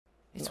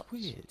It's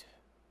weird.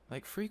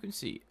 Like,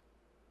 Frequency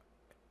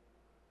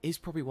is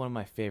probably one of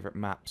my favourite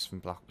maps from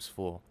Black Ops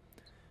 4.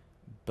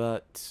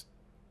 But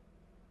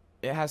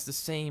it has the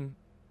same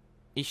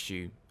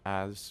issue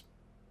as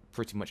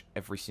pretty much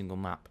every single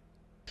map.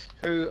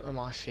 Who am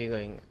I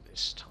feeling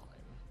this time?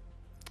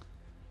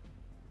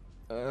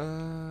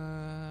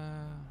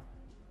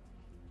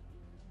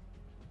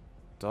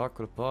 Dark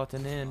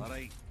reporting in.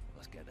 Alright,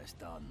 let's get this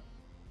done.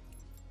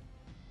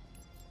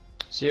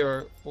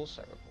 Zero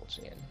also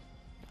reporting in.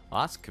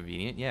 Oh, that's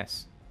convenient,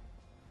 yes.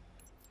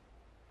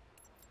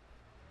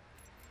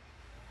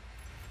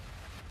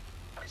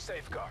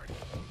 Safeguard.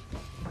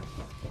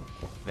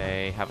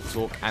 They have a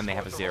talk and they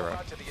have a 0.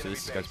 So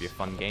this is going to be a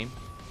fun game.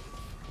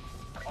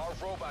 Our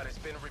robot has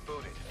been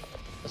rebooted.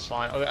 That's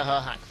fine. I'll get her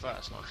hack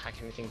first, not hack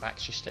anything back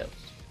she steals.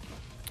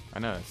 I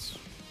know,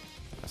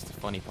 that's the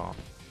funny part.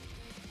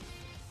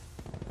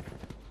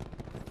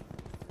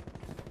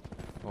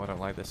 Oh, I don't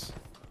like this.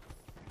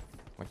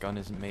 My gun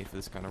isn't made for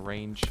this kind of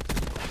range.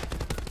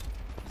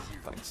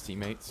 Thanks,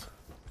 teammates.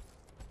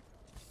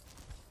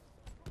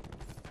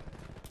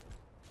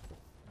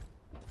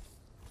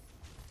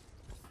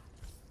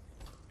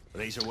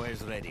 Razor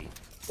wire's ready.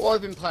 Well,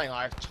 I've been playing,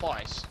 I've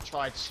twice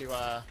tried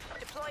to,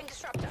 Deploying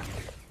disruptor.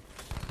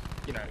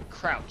 you know,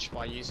 crouch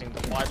by using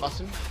the Y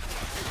button.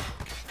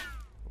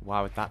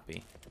 Why would that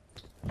be?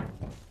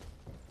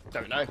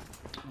 Don't know.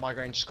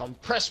 Migraine just gone,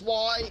 press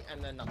Y,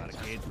 and then nothing's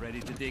happened. Barricade ready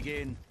to dig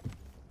in.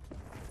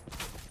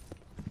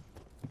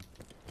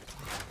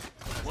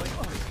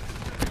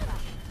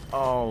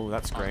 Oh,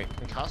 that's great.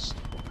 Concussed.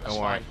 That's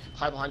Don't worry. fine.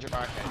 Hide behind your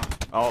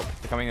barricade. Oh,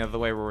 they're coming the other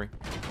way, Rory.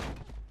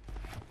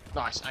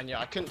 Nice, and yeah,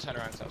 I couldn't turn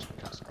around because I was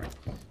concussed. Great.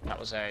 That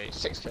was a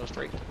 6-kill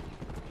streak.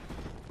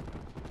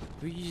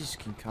 Who uses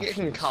concussion? You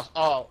can cut.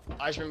 Oh,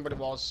 I just remember what it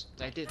was.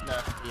 They did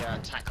nerf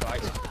the tack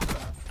light,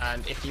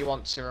 and if you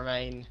want to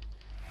remain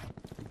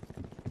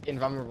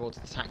invulnerable to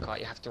the tack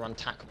light, you have to run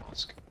tack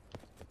mask.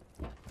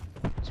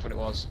 That's what it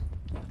was.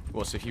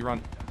 Well, so if you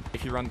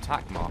run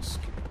tac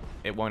mask,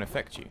 it won't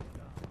affect you.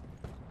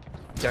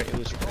 Don't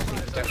lose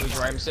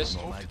your aim assist.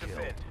 Well,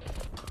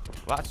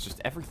 that's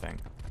just everything.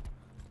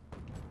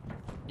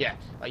 Yeah,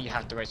 like you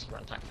have to basically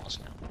run tack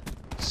mask now.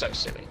 So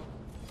silly.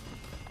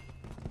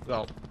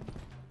 Well,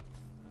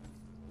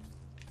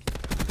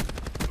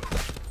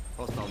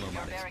 Hostile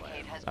nomad is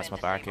Barricade has That's been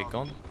my barricade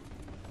disabled. gone.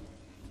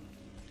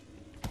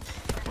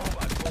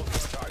 Robot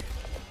close to target.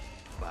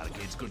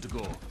 Barricade's good to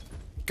go.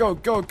 Go,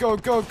 go, go,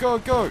 go, go,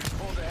 go!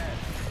 Hold ahead.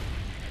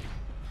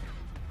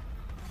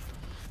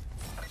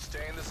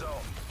 Stay in the zone.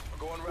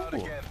 We're going round Ooh.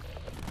 again.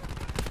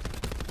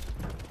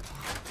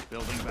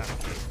 Building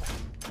barricade.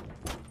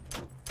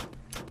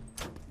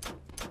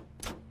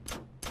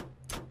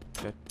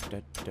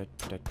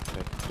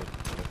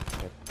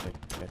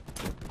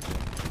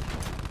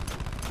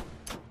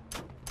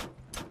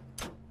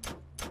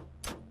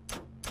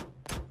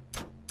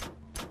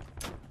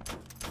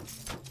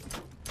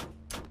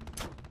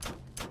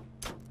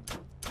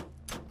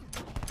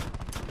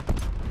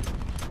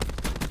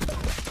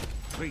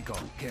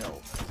 Recon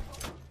kill.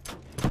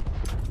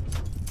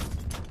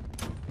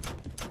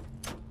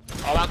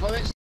 oh, that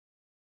bullets.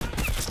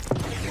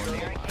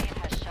 Barricade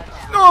has shut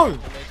down. No!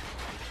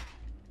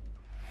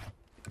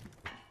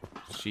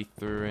 She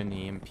threw an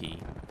EMP.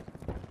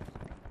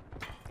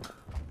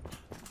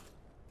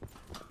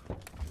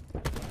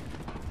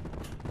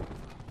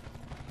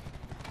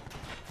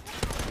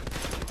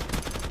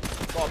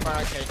 Got a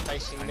barricade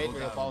facing mid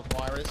where your barbed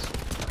wire is.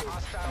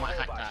 Hostile I might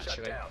hack robot that, shut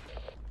actually. down.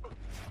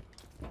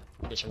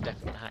 Which I'm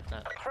definitely gonna hack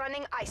that.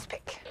 Running ice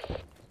pick.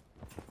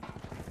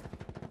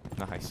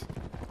 Nice.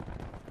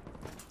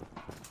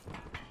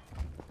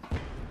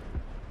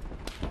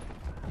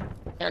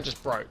 Yeah, it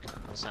just broke.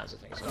 By the sounds of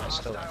things, so it's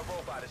still there. Hostile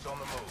robot is on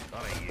the move.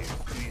 Alright, you.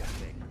 Do your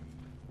thing.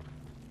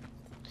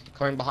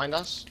 Coming behind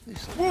us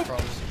from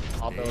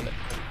our building.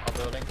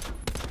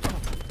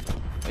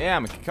 Yeah,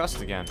 I'm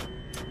concussed again.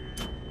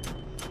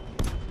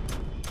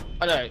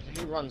 I know,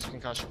 who runs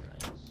concussion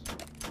grenades?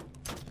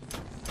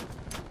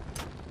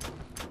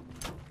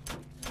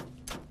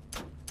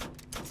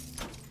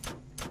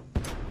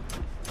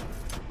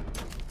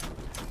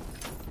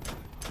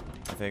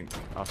 I think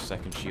our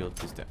second shield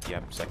is down.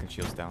 Yeah, second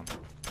shield's down.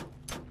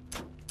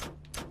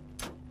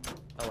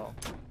 Oh well.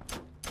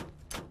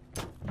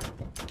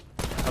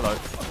 Hello.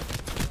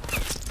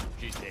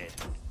 She's dead.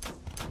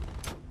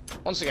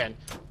 Once again,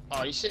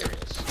 are you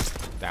serious?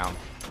 Down.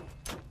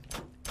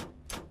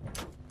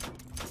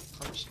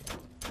 Punch.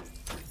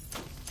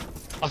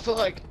 I feel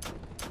like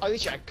I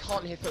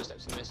can't hear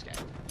footsteps in this game,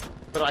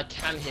 but I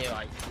can hear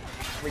like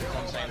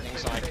recon saying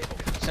things like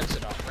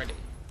censored up ready.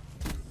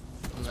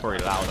 It's probably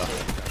louder.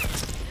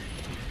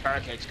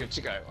 Barricade's good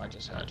to go, I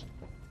just heard.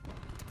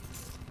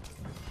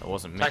 It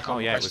wasn't me. Back on Oh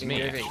yeah, it was pressing me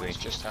UAV, actually. it's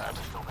just heard.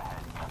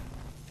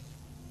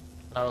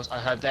 I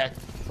heard their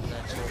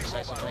talk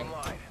say something.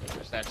 It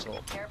was their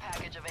talk. Care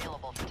package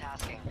available for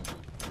tasking.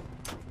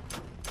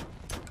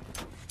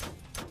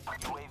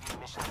 UAV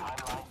mission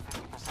timeline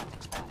 50%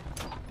 expended.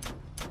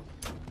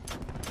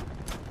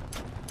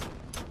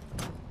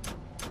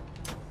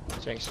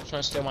 Jinx, you're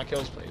trying to steal my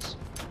kills, please.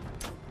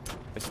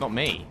 It's not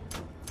me.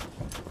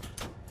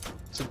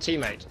 It's a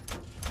teammate.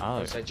 Oh.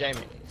 I say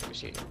Jamie, if it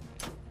was you.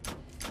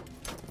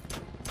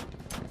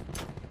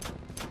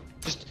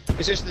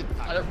 It's just that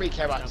I don't really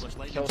care about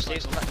kill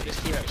steals. The fact that this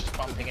teammate was just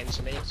bumping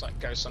into me, it's like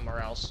go somewhere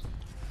else.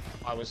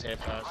 I was here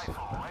first.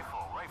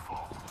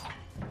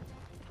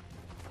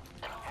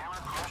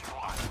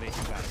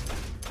 Placing battery.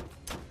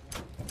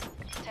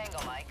 Tango,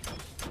 Mike.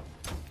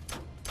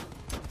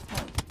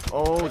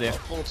 Oh dear.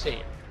 Full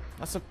team.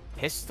 That's a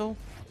pistol?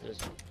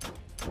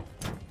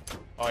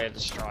 Oh yeah, the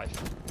strife.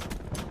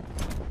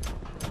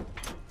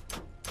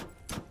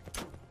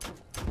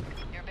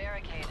 Your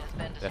barricade has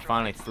been destroyed. They're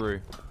finally through.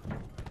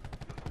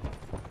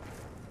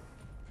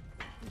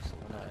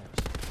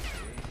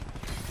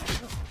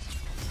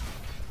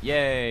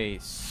 Yay!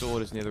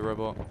 Sword is near the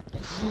robot.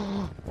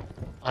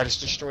 I just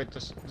destroyed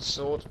the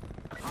sword.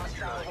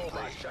 Hostile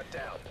robot shut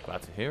down.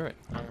 Glad to hear it.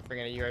 I'm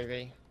bringing a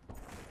UAV.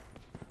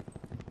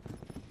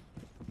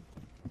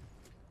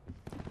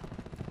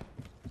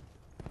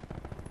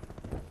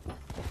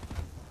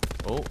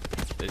 Oh,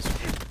 there's...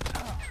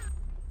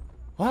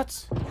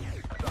 What?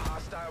 The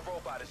hostile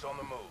robot is on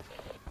the move.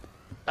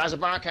 That's a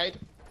barricade.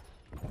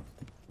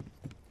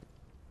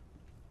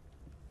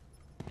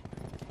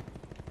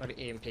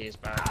 Maybe EMP is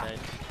barricade.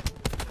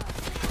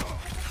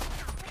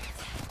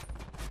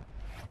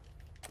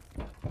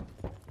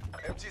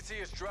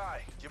 MTC is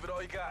dry. Give it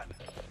all you got.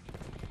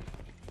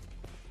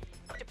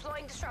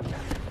 Deploying disruptor.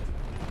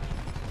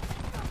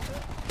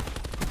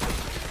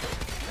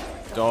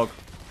 Dog.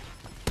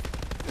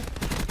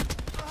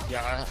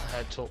 Yeah, I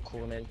heard talk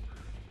calling in.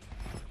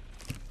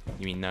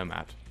 You mean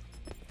Nomad?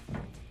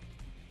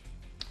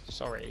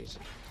 Sorry.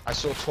 I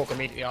saw talk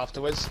immediately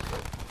afterwards.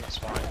 That's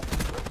fine.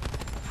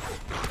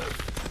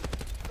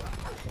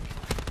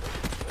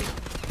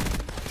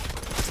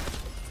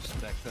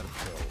 Stacked up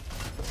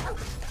kill.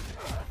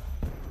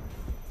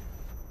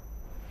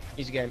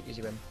 Easy game,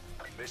 easy win.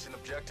 Mission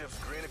objectives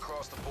green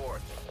across the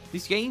board.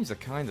 These games are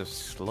kind of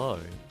slow.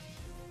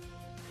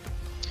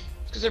 It's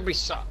because everybody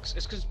sucks.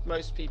 It's because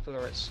most people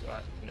are at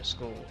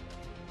school.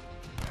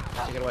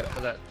 So you gotta wait for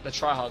the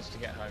tryhards to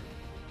get home.